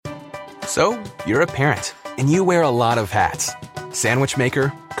So, you're a parent, and you wear a lot of hats. Sandwich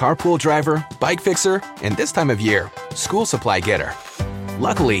maker, carpool driver, bike fixer, and this time of year, school supply getter.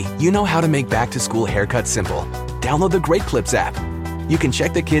 Luckily, you know how to make back-to-school haircuts simple. Download the Great Clips app. You can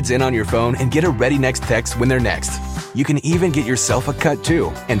check the kids in on your phone and get a ready next text when they're next. You can even get yourself a cut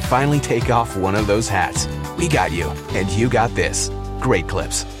too and finally take off one of those hats. We got you, and you got this. Great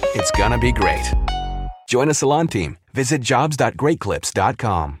Clips. It's gonna be great. Join a salon team. Visit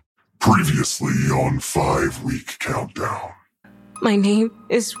jobs.greatclips.com. Previously on 5-Week Countdown. My name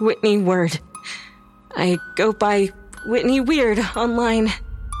is Whitney Word. I go by Whitney Weird online.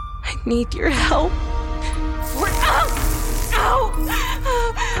 I need your help. Ow!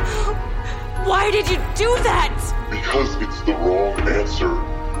 Why did you do that? Because it's the wrong answer,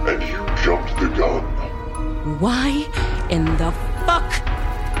 and you jumped the gun. Why in the fuck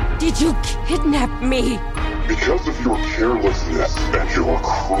did you kidnap me? Because of your carelessness and your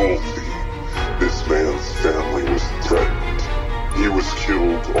cruelty, this man's family was threatened. He was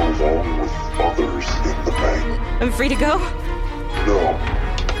killed along with others in the bank. I'm free to go? No.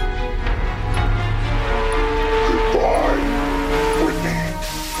 Goodbye, Whitney.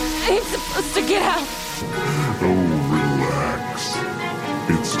 I'm supposed to get out. Oh, relax.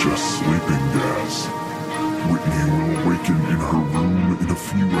 It's just sleeping gas. Whitney will awaken in her room in a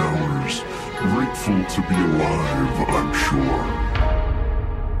few hours. Grateful to be alive, I'm sure.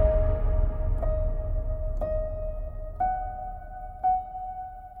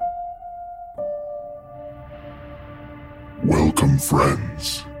 Welcome,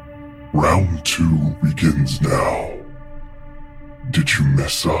 friends. Round 2 begins now. Did you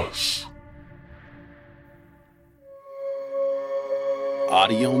miss us?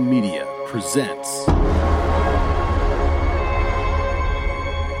 Audio Media presents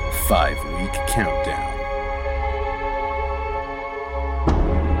 5-Week Countdown.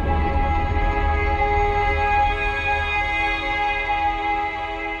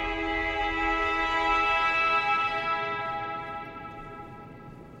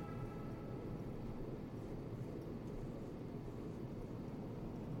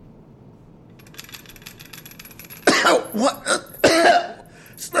 What?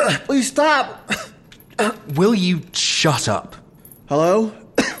 Please stop. Will you shut up? Hello?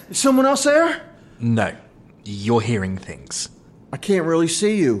 Is someone else there? No. You're hearing things. I can't really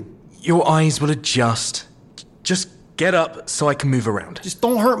see you. Your eyes will adjust. Just get up so I can move around. Just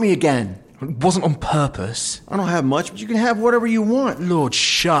don't hurt me again. It wasn't on purpose. I don't have much, but you can have whatever you want. Lord,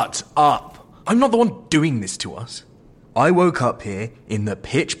 shut up. I'm not the one doing this to us. I woke up here in the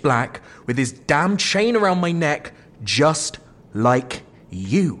pitch black with this damn chain around my neck, just like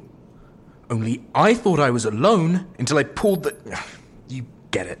you. Only I thought I was alone until I pulled the... You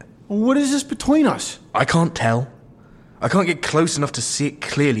get it. What is this between us? I can't tell. I can't get close enough to see it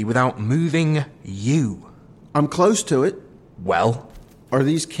clearly without moving you. I'm close to it. Well? Are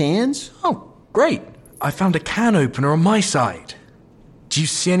these cans? Oh, great. I found a can opener on my side. Do you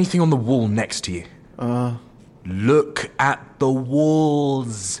see anything on the wall next to you? Look at the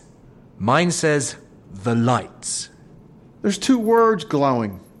walls. Mine says the lights. There's 2 words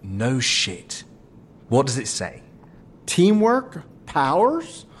glowing. No shit. What does it say? Teamwork?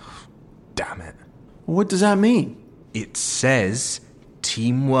 Powers? Damn it. What does that mean? It says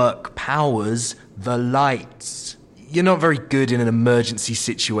teamwork powers the lights. You're not very good in an emergency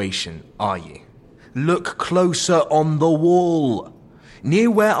situation, are you? Look closer on the wall, near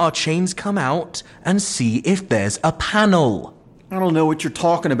where our chains come out, and see if there's a panel. I don't know what you're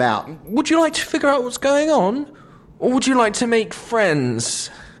talking about. Would you like to figure out what's going on? Or would you like to make friends?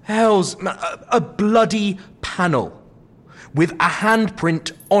 Hells, a bloody panel with a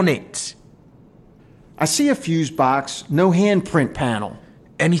handprint on it. I see a fuse box, no handprint panel.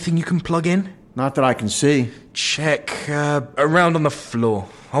 Anything you can plug in? Not that I can see. Check around on the floor.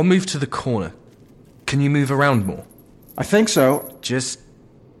 I'll move to the corner. Can you move around more? I think so. Just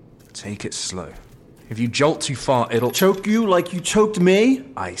take it slow. If you jolt too far, it'll... Choke you like you choked me?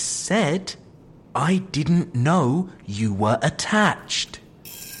 I said I didn't know you were attached.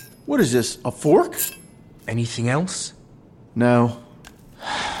 What is this, a fork? Anything else? No.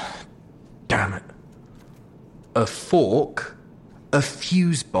 Damn it. A fork? A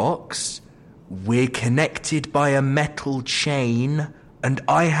fuse box? We're connected by a metal chain, and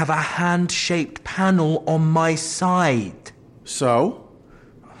I have a hand-shaped panel on my side. So,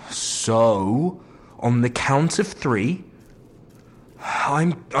 on the count of 3,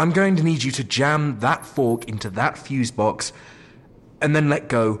 I'm going to need you to jam that fork into that fuse box and then let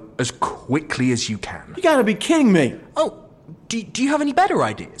go as quickly as you can. you gotta be kidding me. Oh, do you have any better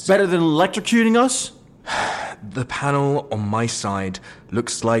ideas? Better than electrocuting us? The panel on my side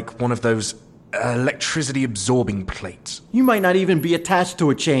looks like one of those electricity-absorbing plates. You might not even be attached to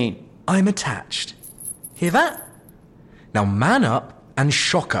a chain. I'm attached. Hear that? Now man up and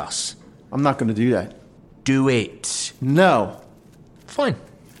shock us. I'm not going to do that. Do it. No. Fine.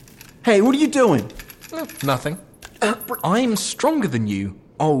 Hey, what are you doing? Nothing. I'm stronger than you,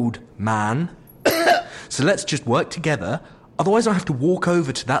 old man. So let's just work together. Otherwise I'll have to walk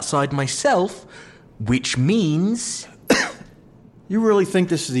over to that side myself, which means... You really think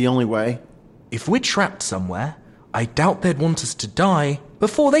this is the only way? If we're trapped somewhere, I doubt they'd want us to die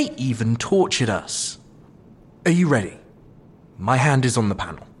before they even tortured us. Are you ready? My hand is on the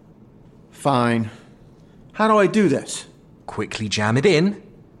panel. Fine. How do I do this? Quickly jam it in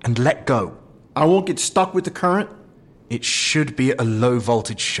and let go. I won't get stuck with the current? It should be a low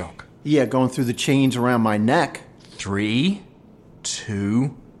voltage shock. Yeah, going through the chains around my neck. 3,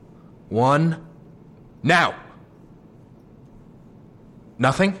 2, 1. Now!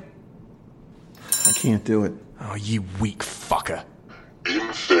 Nothing? I can't do it. Oh, you weak fucker.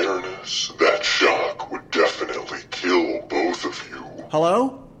 In fairness, that shock would definitely kill both of you.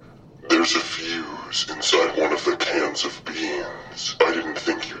 Hello? There's a fuse inside one of the cans of beans. I didn't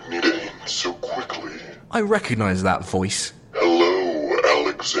think you'd need it in so quickly. I recognize that voice. Hello,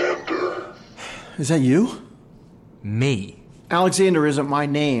 Alexander. Is that you? Me. Alexander isn't my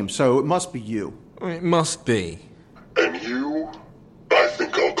name, so it must be you. It must be. And you? I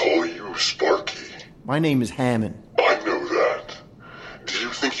think I'll call you Sparky. My name is Hammond. I know that. Do you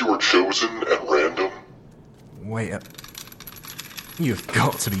think you were chosen at random? Wait up. You've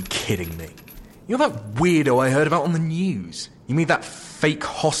got to be kidding me. You're that weirdo I heard about on the news. You mean that fake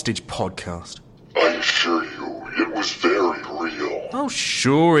hostage podcast? I assure you, it was very real. Oh,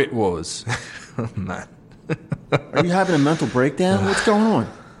 sure it was. Oh, man. Are you having a mental breakdown? What's going on?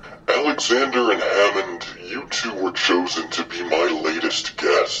 Alexander and Hammond, you two were chosen to be my latest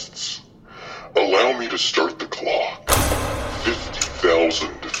guests. Allow me to start the clock.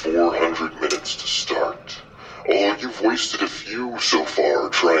 50,400 minutes to start. Although you've wasted a few so far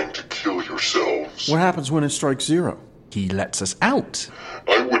trying to kill yourselves. What happens when it strikes zero? He lets us out.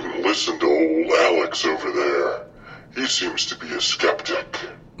 I wouldn't listen to old Alex over there. He seems to be a skeptic.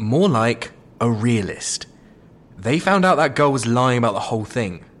 More like a realist. They found out that girl was lying about the whole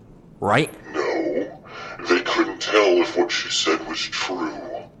thing, right? No, they couldn't tell if what she said was true.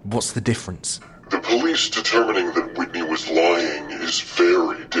 What's the difference? The police determining that Whitney was lying is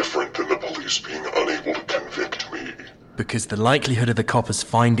very different than the police being unable to convict me. Because the likelihood of the coppers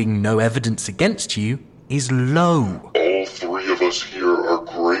finding no evidence against you is low. All three of us here are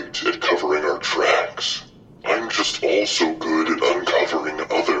great at covering our tracks. I'm just also good at uncovering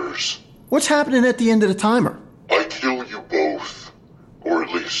others. What's happening at the end of the timer? I kill you both. Or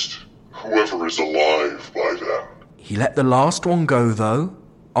at least, whoever is alive by then. He let the last one go, though,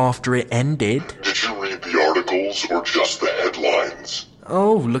 after it ended. Did you read the articles or just the headlines?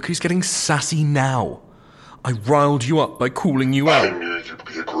 Oh, look who's getting sassy now. I riled you up by calling you I out. knew you'd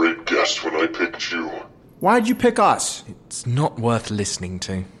be a great guest when I picked you. Why'd you pick us? It's not worth listening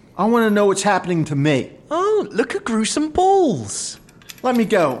to. I want to know what's happening to me. Oh, look at gruesome balls. Let me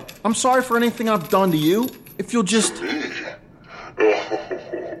go. I'm sorry for anything I've done to you. If you'll just... Me? Oh,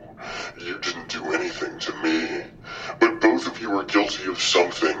 you didn't do anything to me. But both of you are guilty of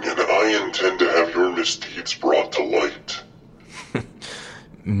something, and I intend to have your misdeeds brought to light.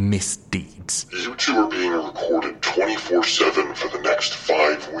 Misdeeds. You two are being recorded 24/7 for the next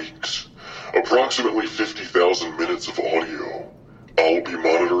 5 weeks. Approximately 50,000 minutes of audio. I'll be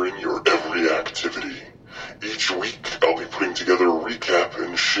monitoring your every activity. Each week, I'll be putting together a recap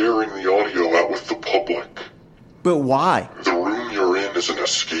and sharing the audio out with the public. But why? The room you're in is an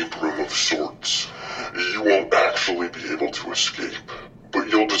escape room of sorts. You won't actually be able to escape, but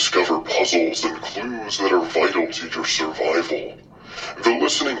you'll discover puzzles and clues that are vital to your survival. The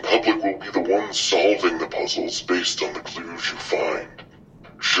listening public will be the ones solving the puzzles based on the clues you find.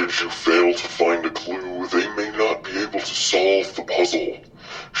 Should you fail to find a clue, they may not be able to solve the puzzle.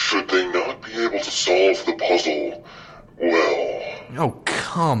 Should they not be able to solve the puzzle, well... Oh,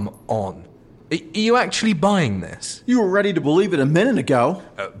 come on. Are you actually buying this? You were ready to believe it a minute ago.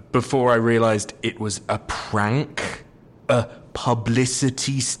 Before I realized it was a prank? A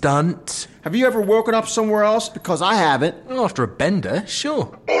publicity stunt? Have you ever woken up somewhere else? Because I haven't. After a bender,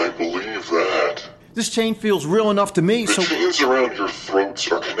 sure. I believe that. This chain feels real enough to me, The so... chains around your throats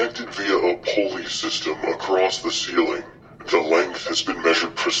are connected via a pulley system across the ceiling. The length has been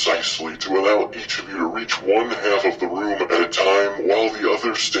measured precisely to allow each of you to reach one half of the room at a time while the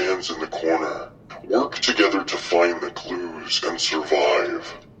other stands in the corner. Work together to find the clues and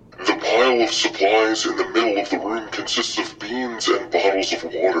survive. The pile of supplies in the middle of the room consists of beans and bottles of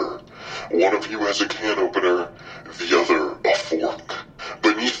water. One of you has a can opener, the other a fork.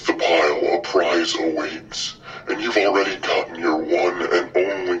 Beneath the pile, a prize awaits, and you've already gotten your one and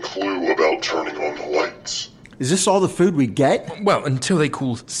only clue about turning on the lights. Is this all the food we get? Well, until they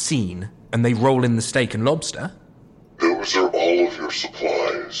call scene and they roll in the steak and lobster. Those are all of your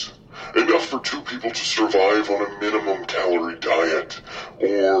supplies. Enough for 2 people to survive on a minimum calorie diet,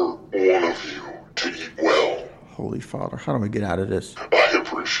 or one of you to eat well. Holy Father, how do I get out of this? I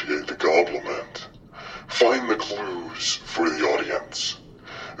appreciate the compliment. Find the clues for the audience.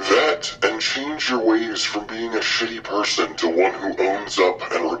 That, and change your ways from being a shitty person to one who owns up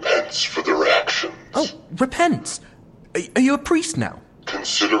and repents for their actions. Oh, repents? Are you a priest now?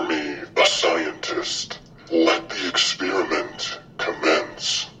 Consider me a scientist. Let the experiment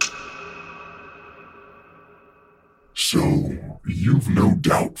commence. So, you've no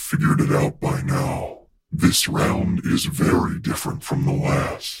doubt figured it out by now. This round is very different from the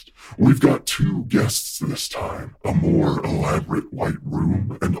last. We've got 2 guests this time, a more elaborate white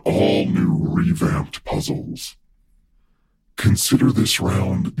room, and all new revamped puzzles. Consider this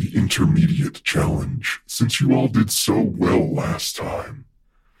round the intermediate challenge, since you all did so well last time.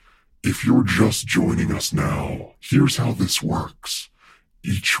 If you're just joining us now, here's how this works.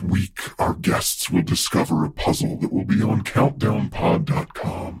 Each week, our guests will discover a puzzle that will be on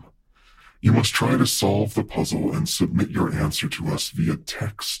countdownpod.com. You must try to solve the puzzle and submit your answer to us via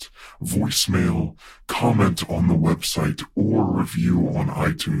text, voicemail, comment on the website, or review on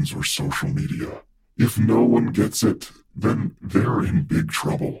iTunes or social media. If no one gets it, then they're in big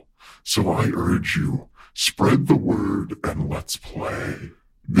trouble. So I urge you, spread the word and let's play.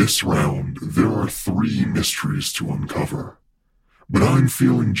 This round, there are 3 mysteries to uncover. But I'm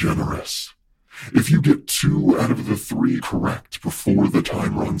feeling generous. If you get 2 out of the 3 correct before the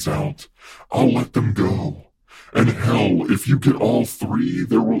time runs out, I'll let them go. And hell, if you get all 3,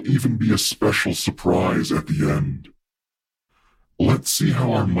 there will even be a special surprise at the end. Let's see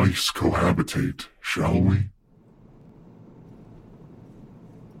how our mice cohabitate, shall we?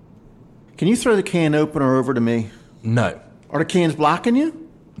 Can you throw the can opener over to me? No. Are the cans blocking you?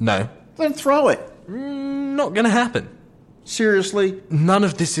 No. Then throw it. Not gonna happen. Seriously? None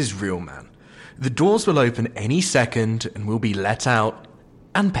of this is real, man. The doors will open any second and we'll be let out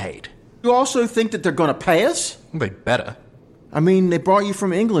and paid. You also think that they're going to pay us? They better. I mean, they brought you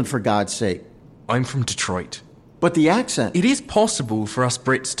from England, for God's sake. I'm from Detroit. But the accent. It is possible for us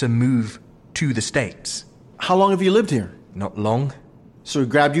Brits to move to the States. How long have you lived here? Not long. So he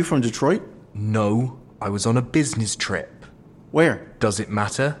grabbed you from Detroit? No, I was on a business trip. Where? Does it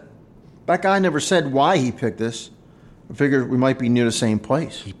matter? That guy never said why he picked us. I figured we might be near the same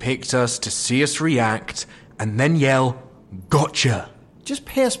place. He picked us to see us react and then yell, "Gotcha!" Just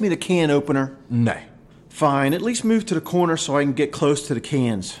pass me the can opener. No. Fine, at least move to the corner so I can get close to the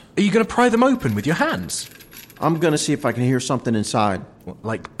cans. Are you going to pry them open with your hands? I'm going to see if I can hear something inside. What,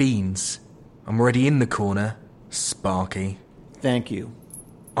 like beans? I'm already in the corner. Sparky. Thank you.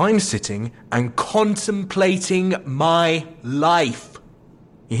 I'm sitting and contemplating my life.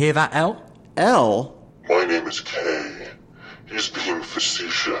 You hear that, L? L? My name is Kay. He's being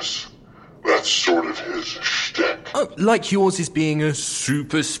facetious. That's sort of his shtick. Oh, like yours is being a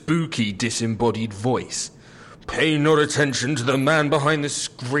super spooky disembodied voice. Pay not attention to the man behind the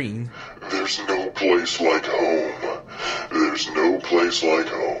screen. There's no place like home. There's no place like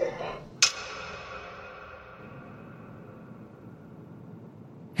home.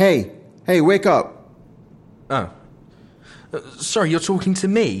 Hey, wake up. Oh. Sorry, you're talking to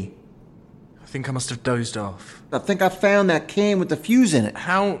me? I think I must have dozed off. I think I found that can with the fuse in it.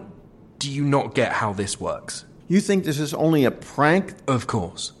 How do you not get how this works? You think this is only a prank? Of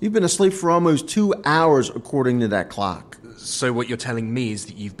course. You've been asleep for almost 2 hours according to that clock. So what you're telling me is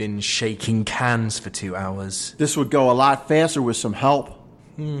that you've been shaking cans for 2 hours. This would go a lot faster with some help.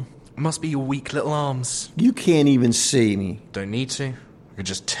 Must be your weak little arms. You can't even see me. Don't need to. I could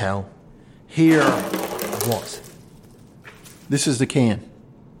just tell. Here. What? This is the can.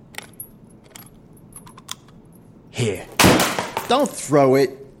 Here. Don't throw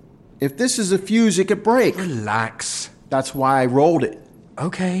it. If this is a fuse, it could break. Relax. That's why I rolled it.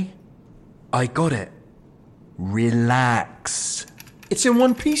 Okay. I got it. Relax. It's in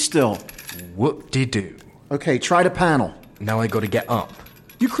one piece still. Whoop-de-doo. Okay, try the panel. Now I gotta get up.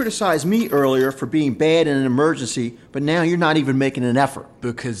 You criticized me earlier for being bad in an emergency, but now you're not even making an effort.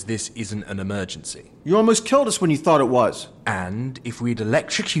 Because this isn't an emergency. You almost killed us when you thought it was. And if we'd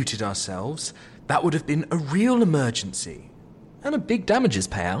electrocuted ourselves, that would have been a real emergency. And a big damages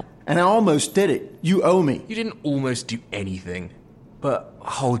payout. And I almost did it. You owe me. You didn't almost do anything. But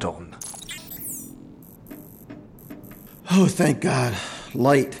hold on. Oh, thank God.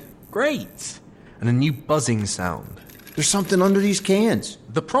 Light. Great! And a new buzzing sound. There's something under these cans.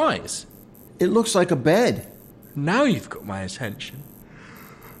 The prize. It looks like a bed. Now you've got my attention.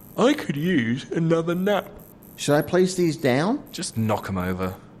 I could use another nap. Should I place these down? Just knock 'em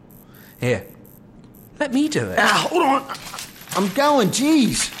over. Here. Let me do it. Ah, hold on. I'm going,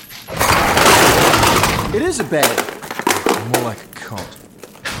 jeez. It is a bed. More like a cot.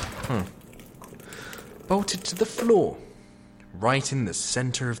 Bolted to the floor. Right in the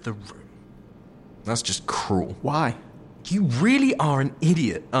center of the room. That's just cruel. Why? You really are an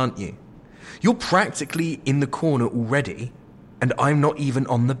idiot, aren't you? You're practically in the corner already, and I'm not even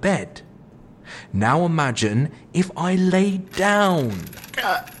on the bed. Now imagine if I lay down.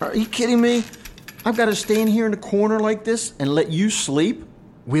 Are you kidding me? I've got to stand here in the corner like this and let you sleep?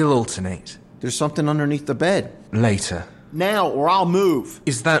 We'll alternate. There's something underneath the bed. Later. Now, or I'll move.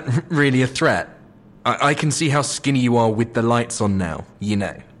 Is that really a threat? I can see how skinny you are with the lights on now, you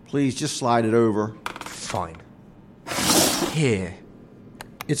know. Please, just slide it over. Fine. Here.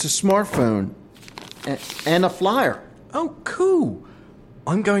 It's a smartphone. And a flyer. Oh, cool.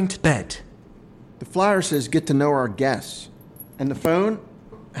 I'm going to bed. The flyer says get to know our guests. And the phone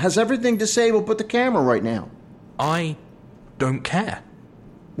has everything disabled but the camera right now. I don't care.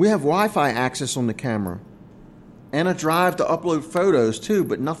 We have Wi-Fi access on the camera. And a drive to upload photos too,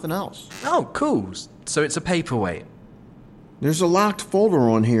 but nothing else. Oh, cool. So it's a paperweight. There's a locked folder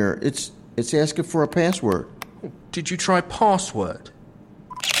on here. It's asking for a password. Did you try password?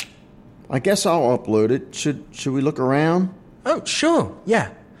 I guess I'll upload it. Should we look around? Oh, sure.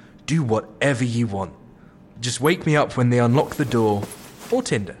 Yeah. Do whatever you want. Just wake me up when they unlock the door. Or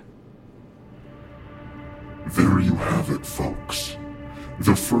Tinder. There you have it, folks.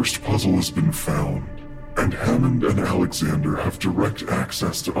 The first puzzle has been found, and Hammond and Alexander have direct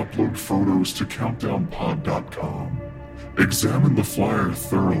access to upload photos to countdownpod.com. Examine the flyer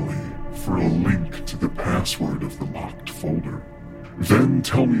thoroughly for a link to the password of the locked folder. Then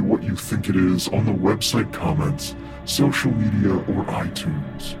tell me what you think it is on the website comments, social media, or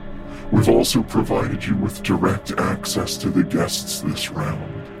iTunes. We've also provided you with direct access to the guests this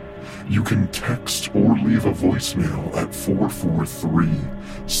round. You can text or leave a voicemail at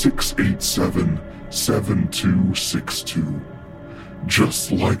 443-687-7262.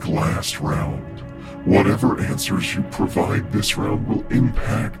 Just like last round, whatever answers you provide this round will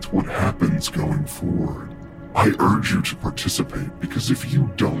impact what happens going forward. I urge you to participate because if you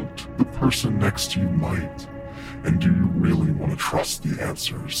don't, the person next to you might. And do you really want to trust the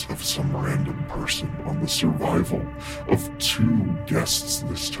answers of some random person on the survival of 2 guests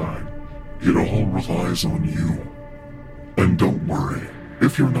this time? It all relies on you. And don't worry,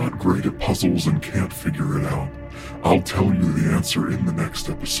 if you're not great at puzzles and can't figure it out, I'll tell you the answer in the next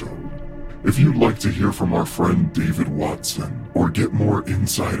episode. If you'd like to hear from our friend David Watson, or get more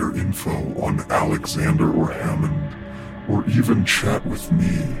insider info on Alexander or Hammond, or even chat with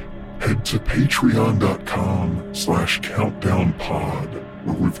me, head to patreon.com/countdownpod,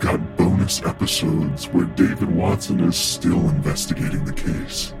 where we've got bonus episodes where David Watson is still investigating the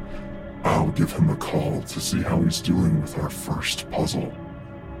case. I'll give him a call to see how he's doing with our first puzzle,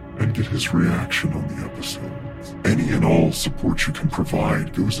 and get his reaction on the episodes. Any and all support you can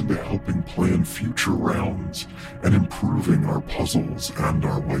provide goes into helping plan future rounds and improving our puzzles and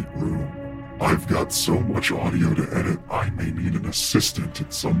our White Room. I've got so much audio to edit, I may need an assistant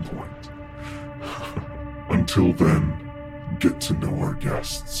at some point. Until then, get to know our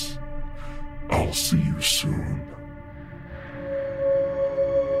guests. I'll see you soon.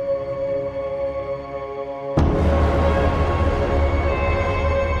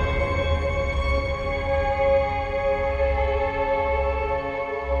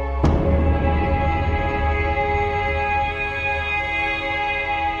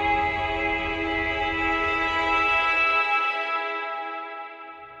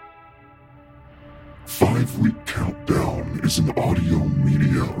 Five-Week Countdown is an audio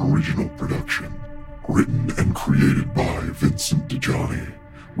media original production, written and created by Vincent DeJohnny,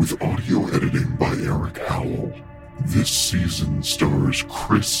 with audio editing by Eric Howell. This season stars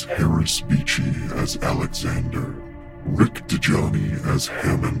Chris Harris Beachy as Alexander, Rick DeJohnny as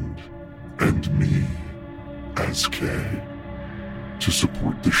Hammond, and me as Kay. To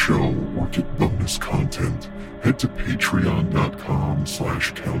support the show or get bonus content, head to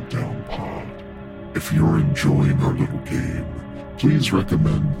patreon.com/countdownpod. If you're enjoying our little game, please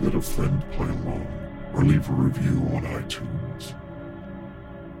recommend that a friend play along or leave a review on iTunes.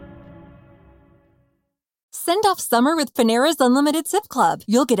 Send off summer with Panera's Unlimited Sip Club.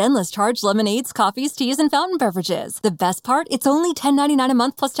 You'll get endless charged lemonades, coffees, teas, and fountain beverages. The best part? It's only $10.99 a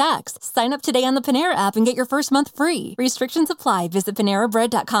month plus tax. Sign up today on the Panera app and get your first month free. Restrictions apply. Visit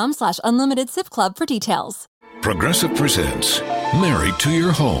PaneraBread.com/Unlimited Sip Club for details. Progressive presents Married to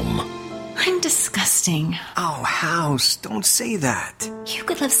Your Home. I'm disgusting. Oh, House, don't say that. You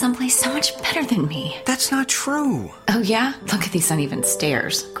could live someplace so much better than me. That's not true. Oh, yeah? Look at these uneven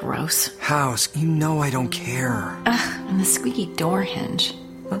stairs. Gross. House, you know I don't care. Ugh, and the squeaky door hinge.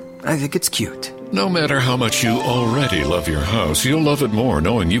 Well, I think it's cute. No matter how much you already love your house, you'll love it more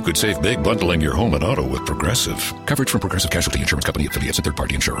knowing you could save big bundling your home and auto with Progressive. Coverage from Progressive Casualty Insurance Company affiliates and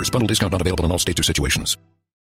third-party insurers. Bundle discount not available in all states or situations.